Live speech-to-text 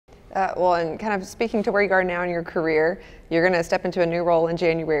Well, and kind of speaking to where you are now in your career, you're going to step into a new role in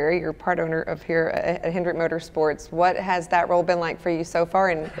January. You're part owner of here at Hendrick Motorsports. What has that role been like for you so far,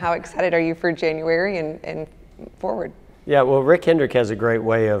 and how excited are you for January and forward? Yeah, well, Rick Hendrick has a great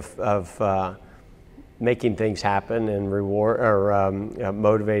way of making things happen and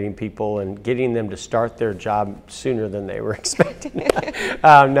motivating people and getting them to start their job sooner than they were expecting.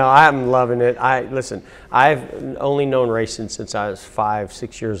 No, I'm loving it. Listen, I've only known racing since I was 5,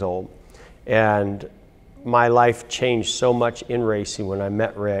 6 years old, and my life changed so much in racing when I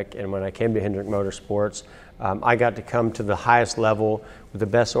met Rick and when I came to Hendrick Motorsports. I got to come to the highest level with the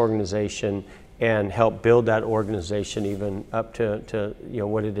best organization and help build that organization even up to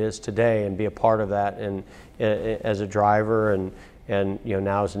what it is today, and be a part of that, and as a driver, and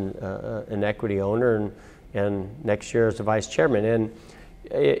now as an equity owner, and next year as the vice chairman. And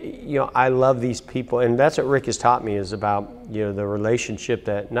I love these people, and that's what Rick has taught me, is about the relationship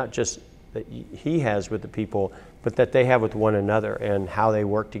that not just that he has with the people, but that they have with one another, and how they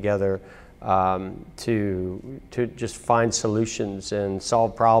work together to just find solutions and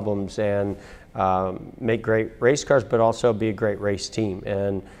solve problems and make great race cars, but also be a great race team.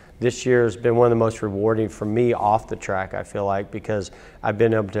 And this year has been one of the most rewarding for me off the track, I feel like, because I've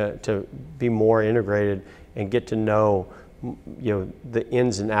been able to be more integrated and get to know the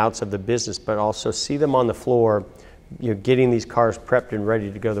ins and outs of the business, but also see them on the floor, getting these cars prepped and ready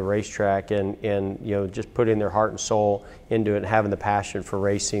to go to the racetrack, and just putting their heart and soul into it, and having the passion for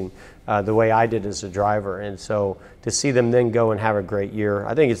racing the way I did as a driver. And so to see them then go and have a great year,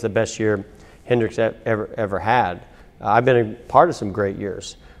 I think it's the best year Hendrick's ever had. I've been a part of some great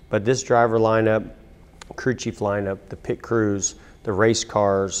years, but this driver lineup, crew chief lineup, the pit crews, the race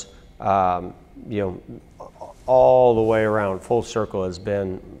cars, all the way around, full circle, has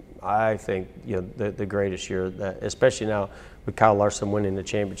been, I think, the greatest year, especially now with Kyle Larson winning the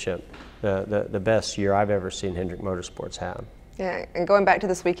championship, the best year I've ever seen Hendrick Motorsports have. Yeah, and going back to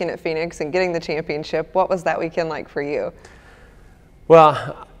this weekend at Phoenix and getting the championship, what was that weekend like for you?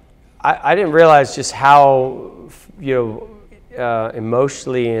 Well, I didn't realize just how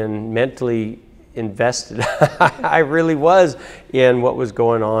emotionally and mentally invested I really was in what was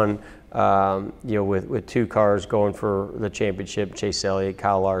going on. With two cars going for the championship, Chase Elliott,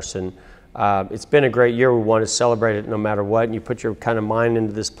 Kyle Larson. It's been a great year. We want to celebrate it no matter what, and you put your kind of mind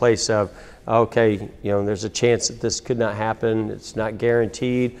into this place of, okay, there's a chance that this could not happen. It's not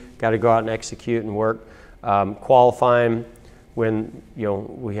guaranteed. Got to go out and execute and work. Qualifying, when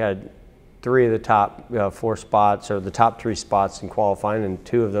we had 3 of the top 4 spots, or the top 3 spots in qualifying, and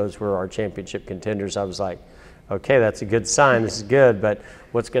 2 of those were our championship contenders, I was like, okay, that's a good sign. This is good, but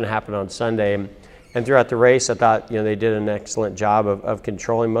what's going to happen on Sunday? And throughout the race, I thought they did an excellent job of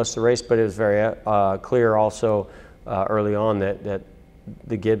controlling most of the race, but it was very clear also early on that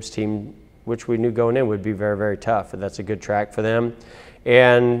the Gibbs team, which we knew going in, would be very, very tough, and that's a good track for them.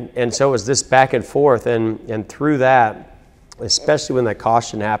 And so it was this back and forth, and through that, especially when that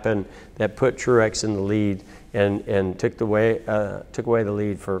caution happened that put Truex in the lead and took away the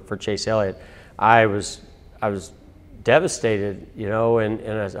lead for Chase Elliott, I was devastated, and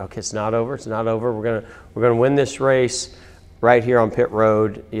I was, okay, it's not over. It's not over. We're gonna win this race right here on pit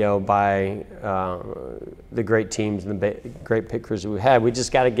road, by the great teams and the great pit crews that we had. We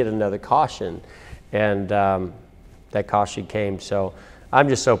just got to get another caution, and that caution came. So I'm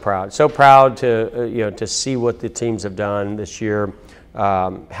just so proud to to see what the teams have done this year,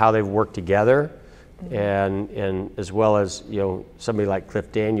 how they've worked together. And as well as somebody like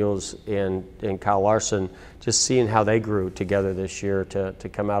Cliff Daniels and Kyle Larson, just seeing how they grew together this year to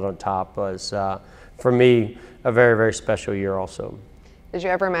come out on top was, for me, a very, very special year also. Did you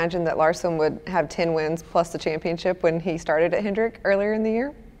ever imagine that Larson would have 10 wins plus the championship when he started at Hendrick earlier in the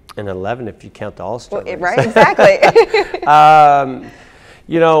year? And 11 if you count the All-Star race. Right, exactly.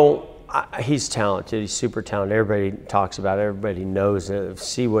 He's talented. He's super talented. Everybody talks about it. Everybody knows it.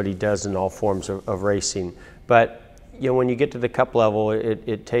 See what he does in all forms of racing. But when you get to the Cup level,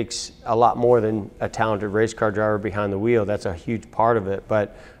 it takes a lot more than a talented race car driver behind the wheel. That's a huge part of it.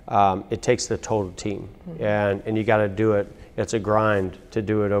 But it takes the total team, and you got to do it. It's a grind to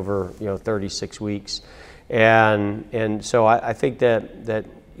do it over 36 weeks, and so I think that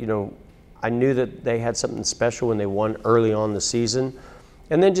I knew that they had something special when they won early on in the season.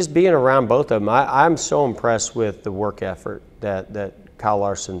 And then just being around both of them, I'm so impressed with the work effort that Kyle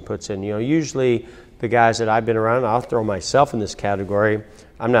Larson puts in. Usually the guys that I've been around, I'll throw myself in this category.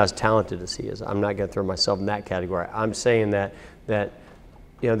 I'm not as talented as he is. I'm not going to throw myself in that category. I'm saying that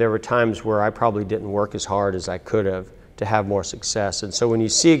there were times where I probably didn't work as hard as I could have to have more success. And so when you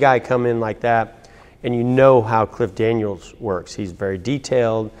see a guy come in like that, and how Cliff Daniels works, he's very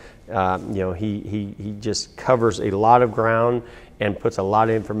detailed. He just covers a lot of ground and puts a lot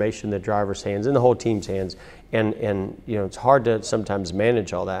of information in the driver's hands and the whole team's hands. And it's hard to sometimes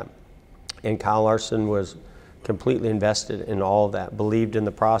manage all that. And Kyle Larson was completely invested in all of that, believed in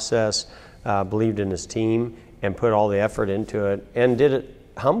the process, believed in his team, and put all the effort into it, and did it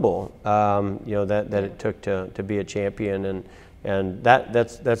humble, that it took to be a champion. And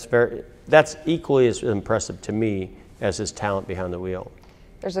that's equally as impressive to me as his talent behind the wheel.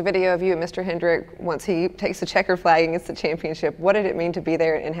 There's a video of you and Mr. Hendrick once he takes the checker flag and gets the championship. What did it mean to be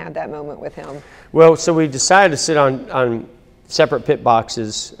there and have that moment with him? Well, so we decided to sit on separate pit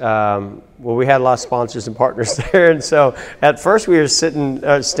boxes. We had a lot of sponsors and partners there, and so at first we were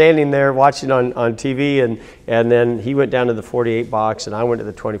standing there watching on TV, and then he went down to the 48 box, and I went to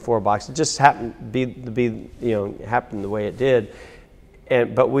the 24 box. It just happened to be happened the way it did,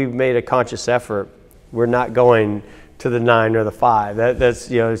 but we made a conscious effort. We're not going to the 9 or the 5. That's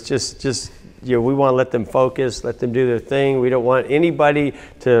it's just we want to let them focus, let them do their thing. We don't want anybody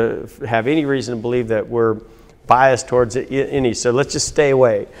to have any reason to believe that we're biased towards any. So let's just stay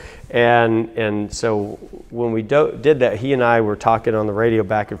away. And so when we did that, he and I were talking on the radio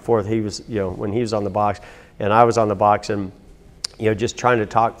back and forth. He was when he was on the box, and I was on the box, and just trying to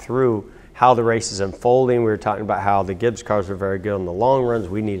talk through how the race is unfolding. We were talking about how the Gibbs cars were very good on the long runs.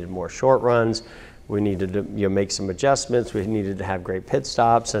 We needed more short runs. We needed to make some adjustments. We needed to have great pit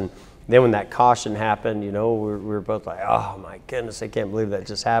stops. And then when that caution happened, we were both like, oh my goodness, I can't believe that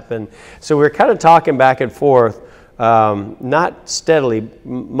just happened. So we were kind of talking back and forth, not steadily.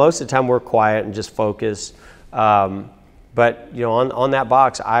 Most of the time we're quiet and just focused. But on that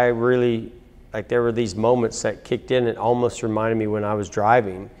box, I really, there were these moments that kicked in. It almost reminded me when I was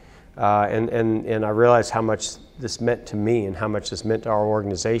driving. And I realized how much this meant to me and how much this meant to our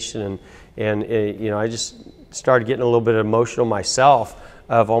organization. And I just started getting a little bit emotional myself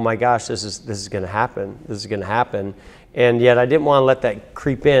of, oh my gosh, this is going to happen. This is going to happen. And yet I didn't want to let that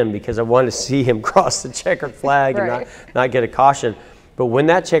creep in because I wanted to see him cross the checkered flag right. and not get a caution. But when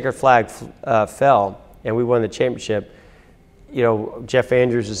that checkered flag fell and we won the championship, Jeff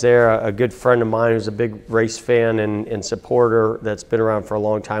Andrews is there, a good friend of mine who's a big race fan and supporter that's been around for a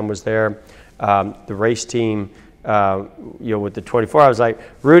long time was there. The race team, with the 24, I was like,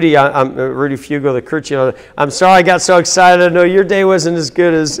 Rudy, I'm Rudy Fugo, the crew chief. I'm sorry I got so excited. I know your day wasn't as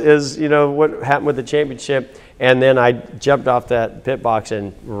good as what happened with the championship. And then I jumped off that pit box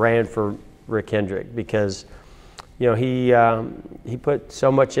and ran for Rick Hendrick because he put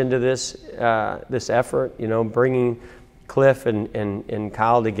so much into this effort, bringing Cliff and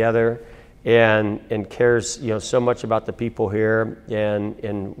Kyle together, and cares so much about the people here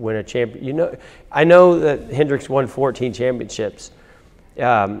and win a champion. I know that Hendrick's won 14 championships,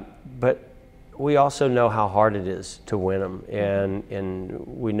 but we also know how hard it is to win them, and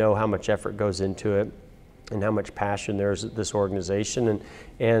we know how much effort goes into it and how much passion there's at this organization,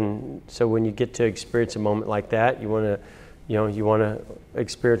 and so when you get to experience a moment like that, you want to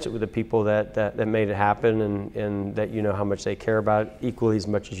experience it with the people that made it happen and that how much they care about it equally as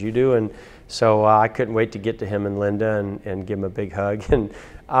much as you do. And so I couldn't wait to get to him and Linda and give him a big hug. And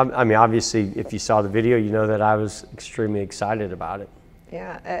I mean, obviously, if you saw the video, you know that I was extremely excited about it.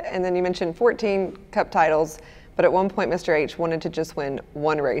 Yeah, and then you mentioned 14 Cup titles, but at one point Mr. H wanted to just win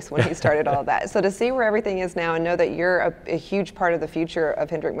one race when he started all of that. So to see where everything is now and know that you're a huge part of the future of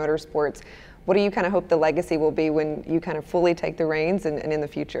Hendrick Motorsports, what do you kind of hope the legacy will be when you kind of fully take the reins and in the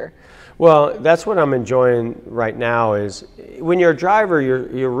future? Well, that's what I'm enjoying right now is when you're a driver,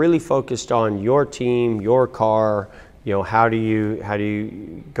 you're really focused on your team, your car, how do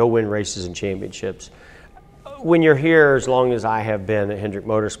you go win races and championships. When you're here, as long as I have been at Hendrick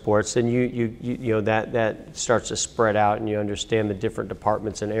Motorsports, then that starts to spread out and you understand the different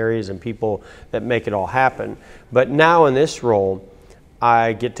departments and areas and people that make it all happen. But now in this role,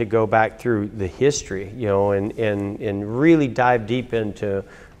 I get to go back through the history, and really dive deep into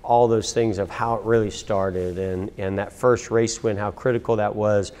all those things of how it really started and that first race win, how critical that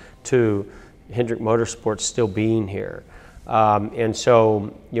was to Hendrick Motorsports still being here. And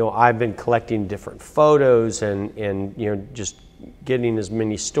so, I've been collecting different photos and just getting as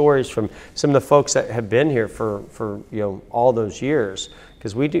many stories from some of the folks that have been here for all those years.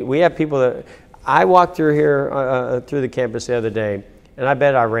 Because we have people that, I walked through here, through the campus the other day, and I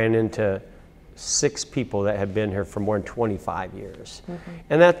bet I ran into 6 people that have been here for more than 25 years. Mm-hmm.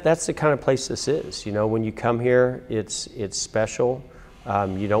 And that's the kind of place this is. When you come here, it's special.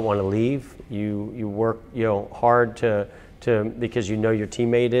 You don't want to leave. You work hard to because your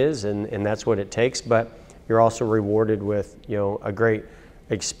teammate is, and that's what it takes. But you're also rewarded with a great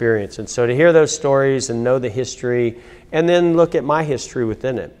experience. And so to hear those stories and know the history, and then look at my history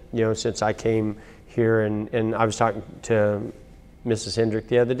within it, since I came here, and I was talking to Mrs. Hendrick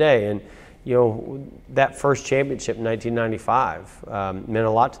the other day, and that first championship in 1995 meant a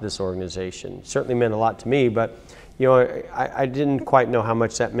lot to this organization. Certainly meant a lot to me, but I didn't quite know how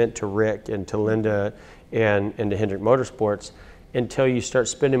much that meant to Rick and to Linda and to Hendrick Motorsports until you start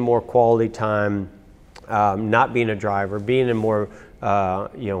spending more quality time not being a driver, being in more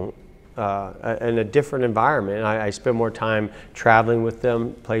in a different environment. I spend more time traveling with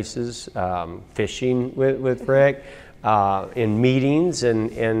them places, fishing with Rick, in meetings,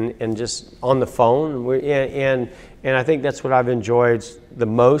 and just on the phone. And I think that's what I've enjoyed the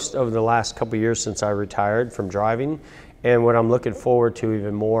most over the last couple of years since I retired from driving, and what I'm looking forward to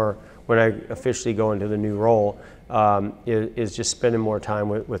even more when I officially go into the new role is just spending more time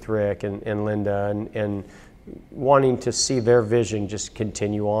with Rick and Linda, and wanting to see their vision just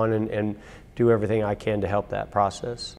continue on, and do everything I can to help that process.